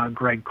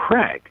Greg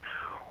Craig.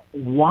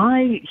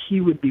 Why he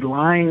would be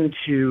lying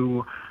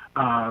to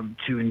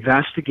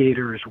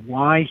investigators,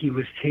 why he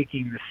was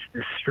taking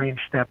this strange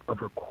step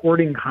of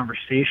recording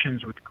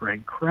conversations with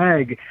Greg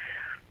Craig,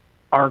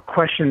 are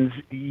questions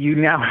you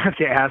now have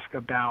to ask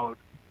about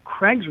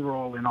Craig's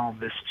role in all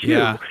this, too.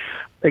 Yeah.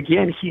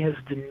 Again, he has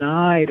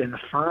denied, and the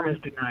firm has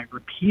denied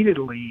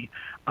repeatedly,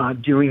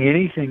 doing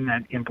anything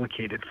that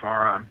implicated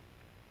FARA.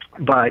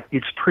 But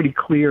it's pretty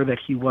clear that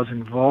he was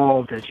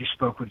involved, as you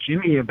spoke with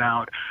Jimmy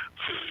about,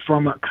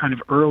 from a kind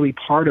of early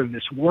part of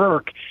this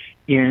work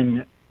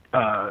in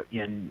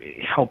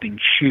helping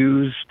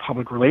choose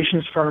public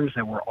relations firms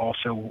that were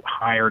also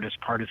hired as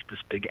part of this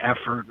big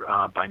effort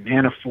by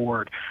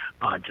Manafort,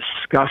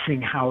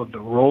 discussing how the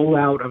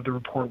rollout of the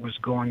report was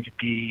going to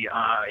be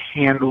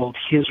handled,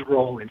 his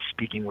role in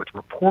speaking with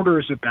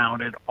reporters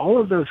about it. All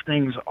of those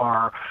things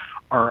are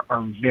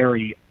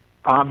very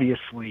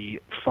obviously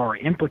FARA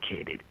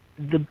implicated.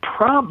 The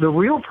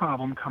real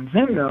problem comes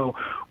in, though,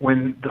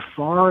 when the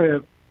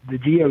FARA, the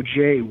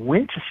DOJ,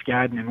 went to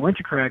Skadden and went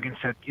to Craig and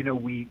said,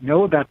 we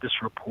know about this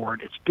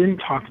report. It's been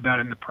talked about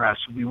in the press.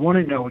 We want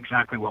to know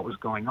exactly what was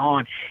going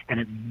on. And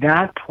at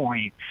that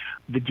point,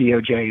 the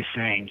DOJ is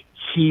saying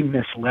he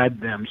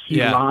misled them.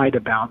 He lied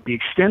about the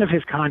extent of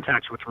his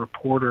contacts with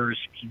reporters.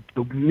 He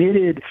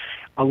omitted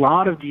a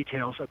lot of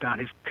details about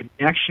his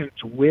connections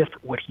with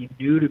what he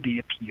knew to be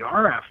a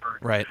PR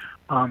effort. Right.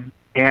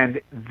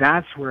 And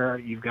that's where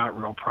you've got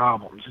real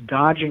problems.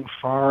 Dodging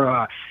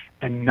FARA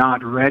and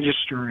not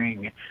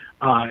registering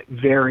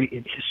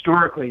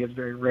historically has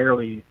very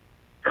rarely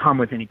come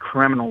with any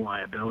criminal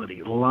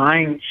liability.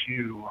 Lying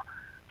to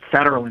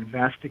federal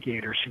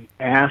investigators who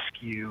ask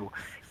you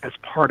as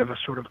part of a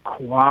sort of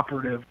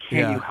cooperative,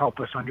 can you help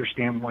us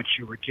understand what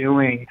you were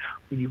doing?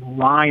 When you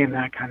lie in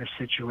that kind of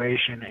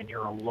situation and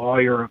you're a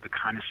lawyer of the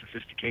kind of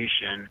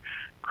sophistication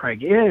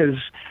Craig is,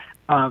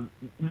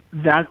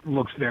 that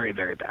looks very,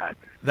 very bad.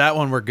 That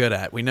one we're good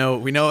at. We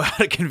know how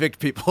to convict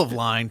people of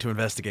lying to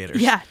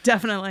investigators. Yeah,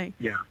 definitely.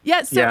 Yeah.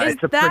 Yeah, so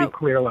it's a pretty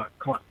clear look.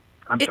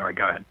 Sorry,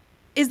 go ahead.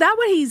 Is that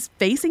what he's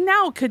facing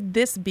now? Could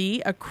this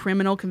be a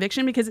criminal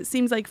conviction? Because it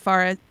seems like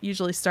FARA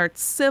usually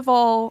starts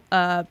civil,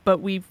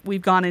 but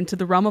we've gone into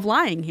the realm of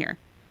lying here.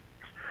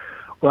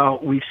 Well,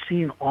 we've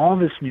seen all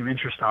this new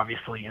interest,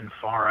 obviously, in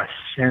FARA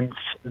since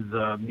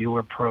the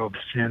Mueller probe,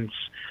 since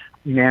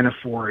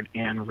Manafort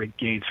and Rick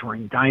Gates were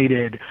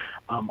indicted.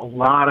 A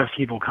lot of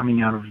people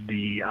coming out of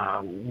the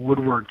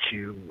woodwork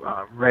to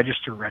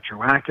register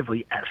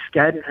retroactively, as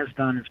Skadden has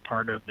done as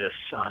part of this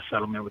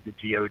settlement with the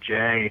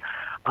DOJ.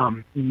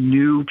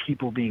 New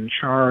people being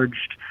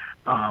charged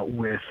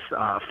with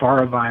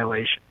FARA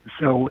violations.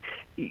 So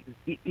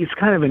it's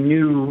kind of a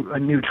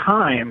new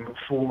time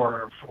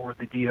for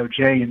the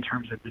DOJ in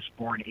terms of this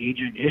foreign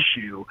agent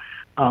issue.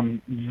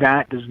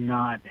 That does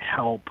not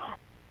help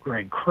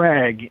Greg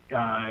Craig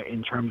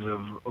in terms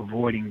of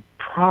avoiding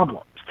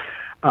problems.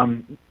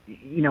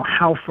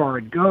 How far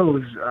it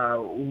goes,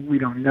 we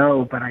don't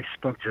know, but I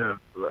spoke to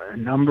a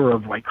number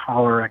of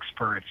white-collar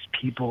experts,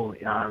 people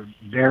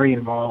very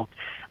involved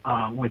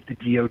with the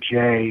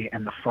DOJ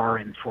and the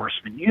FARA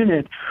enforcement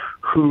unit,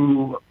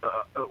 who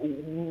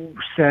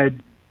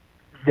said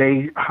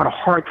they had a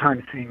hard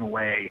time seeing a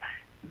way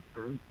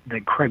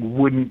that Craig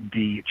wouldn't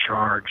be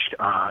charged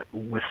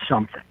with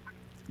something.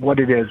 What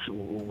it is,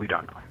 we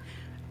don't know.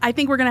 I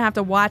think we're going to have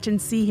to watch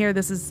and see here.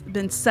 This has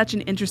been such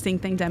an interesting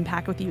thing to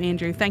unpack with you,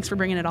 Andrew. Thanks for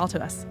bringing it all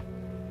to us.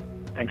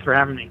 Thanks for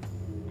having me.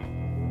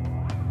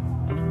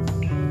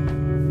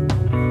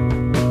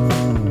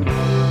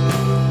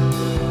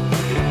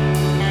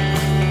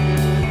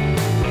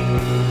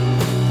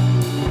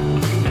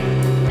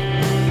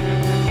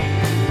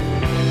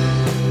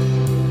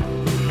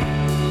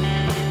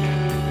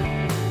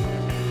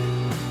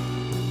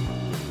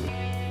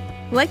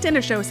 We like to end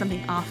our show with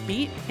something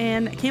offbeat,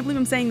 and I can't believe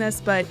I'm saying this,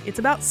 but it's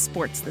about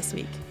sports this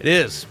week. It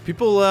is.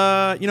 People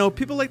like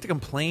to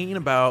complain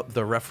about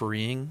the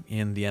refereeing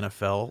in the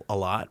NFL a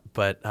lot,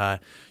 but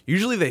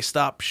usually they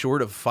stop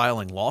short of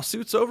filing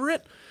lawsuits over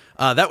it.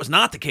 That was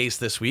not the case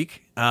this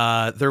week.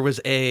 There was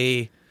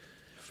anyone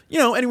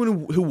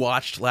who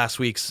watched last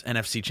week's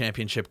NFC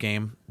Championship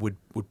game would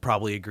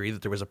probably agree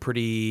that there was a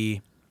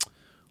pretty,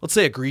 let's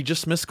say,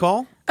 egregious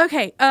miscall.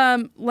 Okay,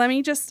 let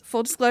me just,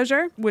 full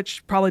disclosure,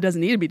 which probably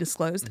doesn't need to be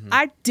disclosed. Mm-hmm.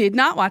 I did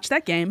not watch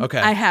that game. Okay.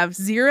 I have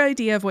zero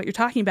idea of what you're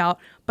talking about,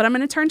 but I'm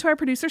going to turn to our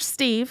producer,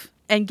 Steve,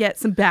 and get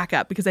some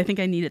backup because I think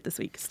I need it this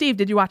week. Steve,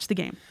 did you watch the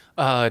game?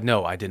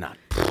 No, I did not.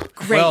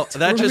 Great. Well,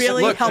 that just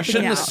really look. I helping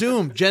shouldn't out.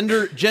 assume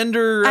gender.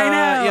 I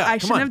know. Yeah, I come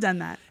shouldn't on. have done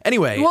that.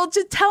 Anyway. Well,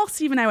 just tell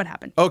Steve and I what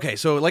happened. Okay,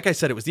 so like I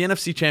said, it was the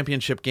NFC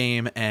Championship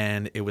game,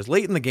 and it was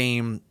late in the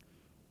game.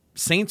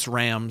 Saints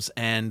Rams,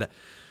 and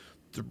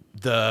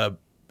the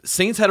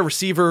Saints had a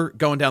receiver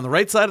going down the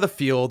right side of the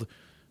field,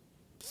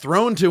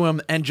 thrown to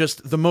him, and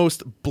just the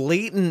most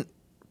blatant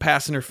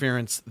pass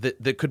interference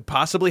that could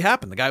possibly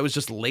happen. The guy was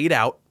just laid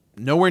out,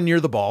 nowhere near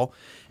the ball,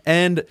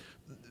 and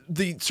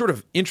the sort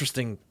of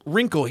interesting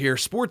wrinkle here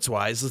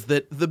sports-wise is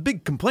that the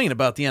big complaint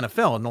about the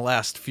NFL in the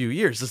last few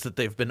years is that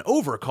they've been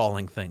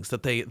over-calling things,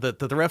 that the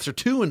refs are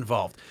too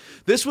involved.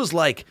 This was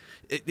like,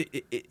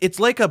 it's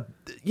like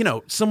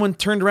someone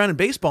turned around in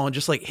baseball and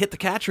just like hit the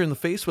catcher in the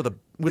face with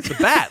the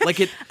bat. Like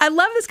it. I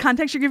love this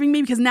context you're giving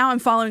me because now I'm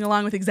following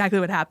along with exactly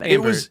what happened.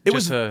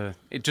 Amber,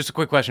 just a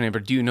quick question, Amber.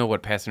 Do you know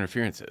what pass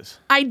interference is?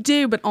 I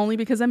do, but only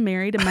because I'm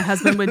married and my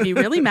husband would be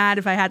really mad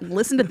if I hadn't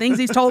listened to things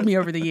he's told me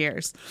over the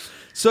years.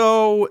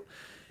 So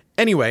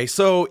anyway,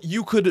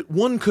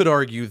 one could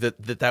argue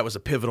that was a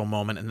pivotal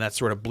moment, and that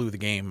sort of blew the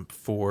game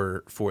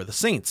for the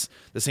Saints.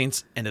 The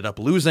Saints ended up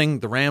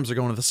losing. The Rams are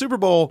going to the Super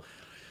Bowl.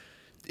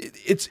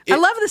 I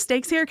love the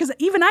stakes here because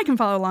even I can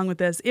follow along with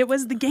this. It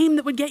was the game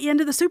that would get you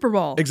into the Super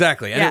Bowl.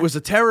 Exactly. And It was a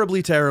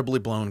terribly, terribly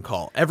blown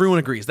call. Everyone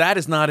agrees. That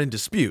is not in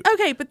dispute.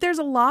 Okay, but there's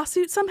a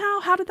lawsuit somehow?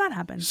 How did that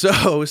happen?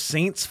 So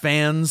Saints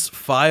fans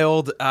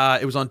filed,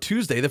 it was on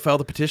Tuesday, they filed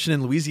a petition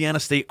in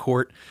Louisiana State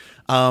Court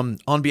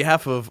on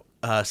behalf of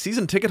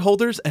season ticket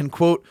holders and,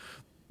 quote,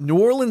 New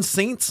Orleans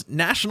Saints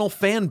national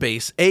fan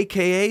base,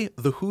 a.k.a.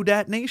 the Who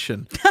Dat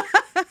Nation.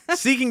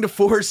 Seeking to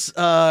force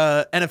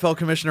NFL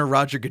Commissioner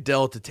Roger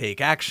Goodell to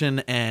take action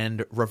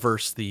and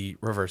reverse the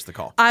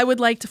call. I would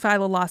like to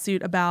file a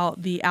lawsuit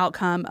about the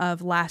outcome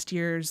of last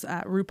year's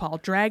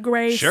RuPaul Drag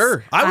Race.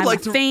 Sure, I would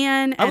like to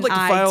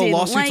file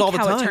lawsuits all the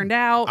time. How it turned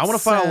out. I want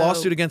to file a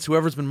lawsuit against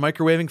whoever's been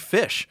microwaving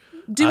fish.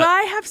 Do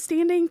I have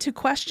standing to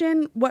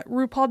question what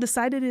RuPaul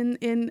decided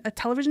in a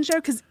television show?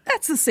 Because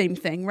that's the same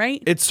thing,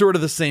 right? It's sort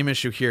of the same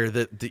issue here.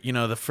 That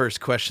the first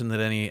question that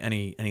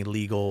any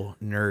legal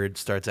nerd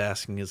starts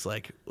asking is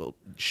like, well,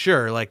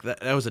 sure, like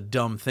that was a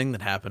dumb thing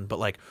that happened, but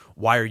like,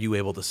 why are you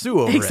able to sue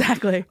over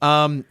exactly?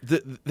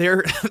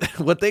 it?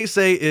 What they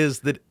say is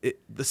that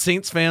the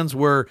Saints fans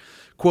were,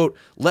 quote,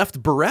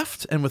 left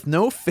bereft and with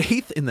no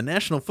faith in the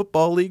National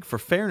Football League for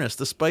fairness,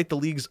 despite the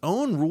league's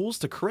own rules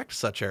to correct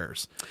such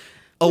errors.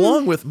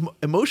 Along with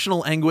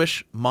emotional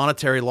anguish,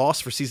 monetary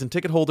loss for season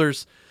ticket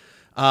holders.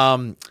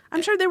 I'm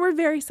sure they were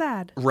very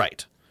sad.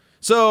 Right.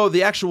 So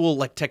the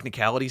actual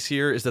technicalities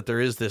here is that there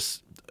is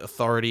this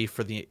authority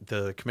for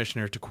the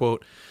commissioner to,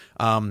 quote,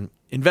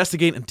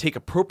 investigate and take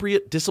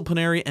appropriate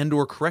disciplinary and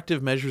or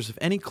corrective measures if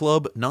any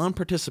club,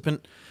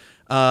 non-participant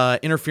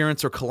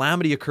interference or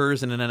calamity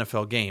occurs in an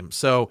NFL game.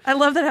 So I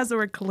love that it has the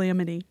word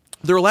calamity.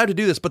 They're allowed to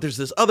do this, but there's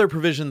this other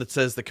provision that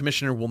says the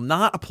commissioner will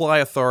not apply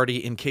authority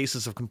in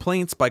cases of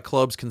complaints by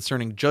clubs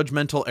concerning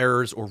judgmental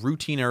errors or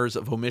routine errors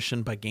of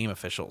omission by game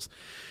officials.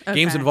 Okay.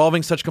 Games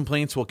involving such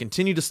complaints will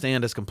continue to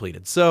stand as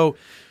completed. So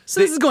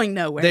this is going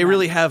nowhere. They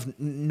really have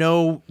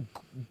no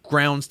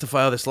grounds to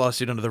file this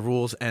lawsuit under the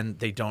rules, and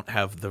they don't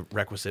have the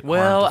requisite arm to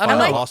file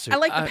a lawsuit. I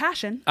like the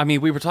passion. I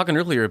mean, we were talking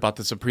earlier about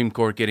the Supreme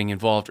Court getting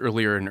involved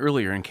earlier and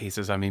earlier in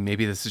cases. I mean,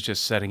 maybe this is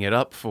just setting it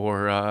up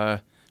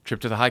for trip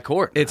to the high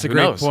court. It's a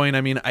great point. I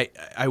mean,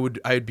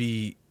 I'd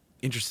be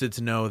interested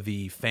to know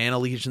the fan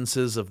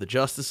allegiances of the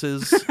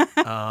justices,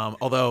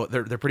 although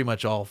they're pretty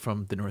much all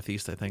from the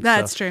Northeast, I think.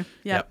 That's true.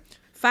 Yep.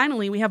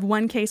 Finally, we have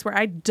one case where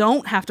I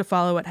don't have to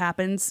follow what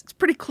happens. It's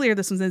pretty clear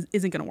this one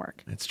isn't going to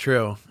work. It's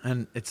true.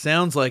 And it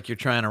sounds like you're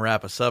trying to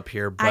wrap us up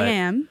here, but I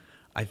am.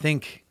 I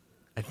think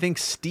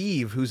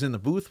Steve, who's in the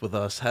booth with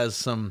us, has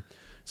some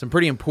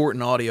pretty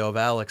important audio of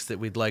Alex that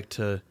we'd like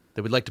to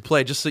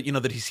play, just so you know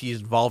that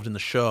he's involved in the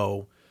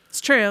show. It's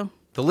true.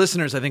 The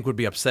listeners, I think, would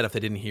be upset if they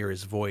didn't hear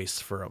his voice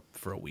for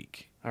a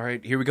week. All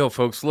right, here we go,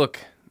 folks. Look,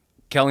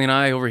 Kelly and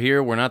I over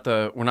here, we're not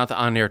the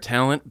on-air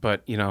talent,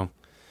 but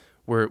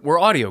we're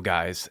audio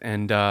guys.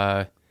 And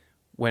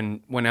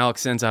when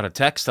Alex sends out a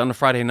text on a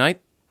Friday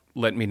night,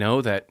 let me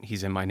know that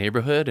he's in my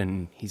neighborhood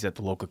and he's at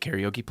the local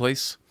karaoke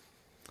place.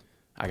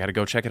 I got to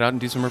go check it out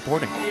and do some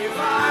reporting. If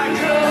I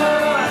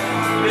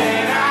could,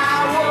 then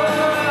I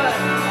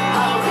would.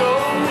 I'll go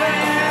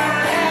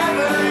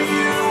wherever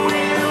you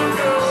will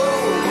go.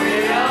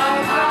 Way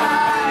up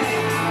high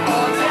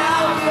or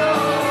down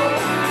low.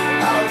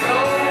 I'll go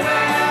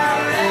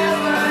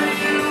wherever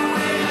you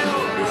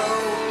will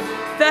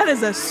go. That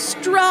is a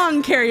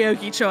strong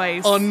karaoke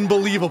choice.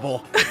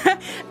 Unbelievable.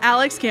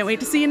 Alex, can't wait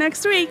to see you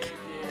next week.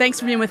 Thanks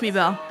for being with me,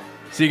 Bill.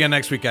 See you again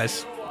next week,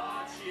 guys.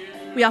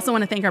 We also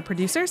want to thank our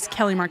producers,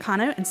 Kelly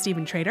Marcano and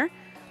Stephen Trader,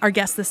 our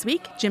guests this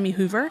week, Jimmy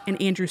Hoover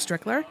and Andrew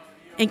Strickler,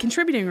 and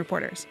contributing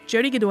reporters,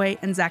 Jody Godoy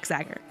and Zach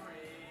Zager.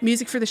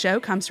 Music for the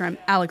show comes from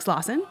Alex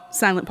Lawson,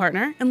 Silent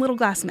Partner, and Little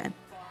Glass Men.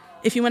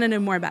 If you want to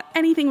know more about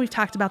anything we've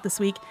talked about this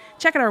week,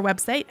 check out our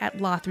website at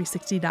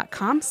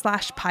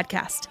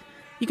law360.com/podcast.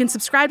 You can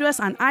subscribe to us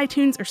on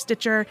iTunes or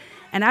Stitcher,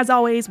 and as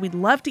always, we'd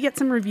love to get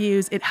some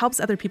reviews. It helps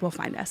other people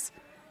find us.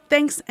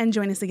 Thanks, and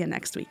join us again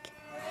next week.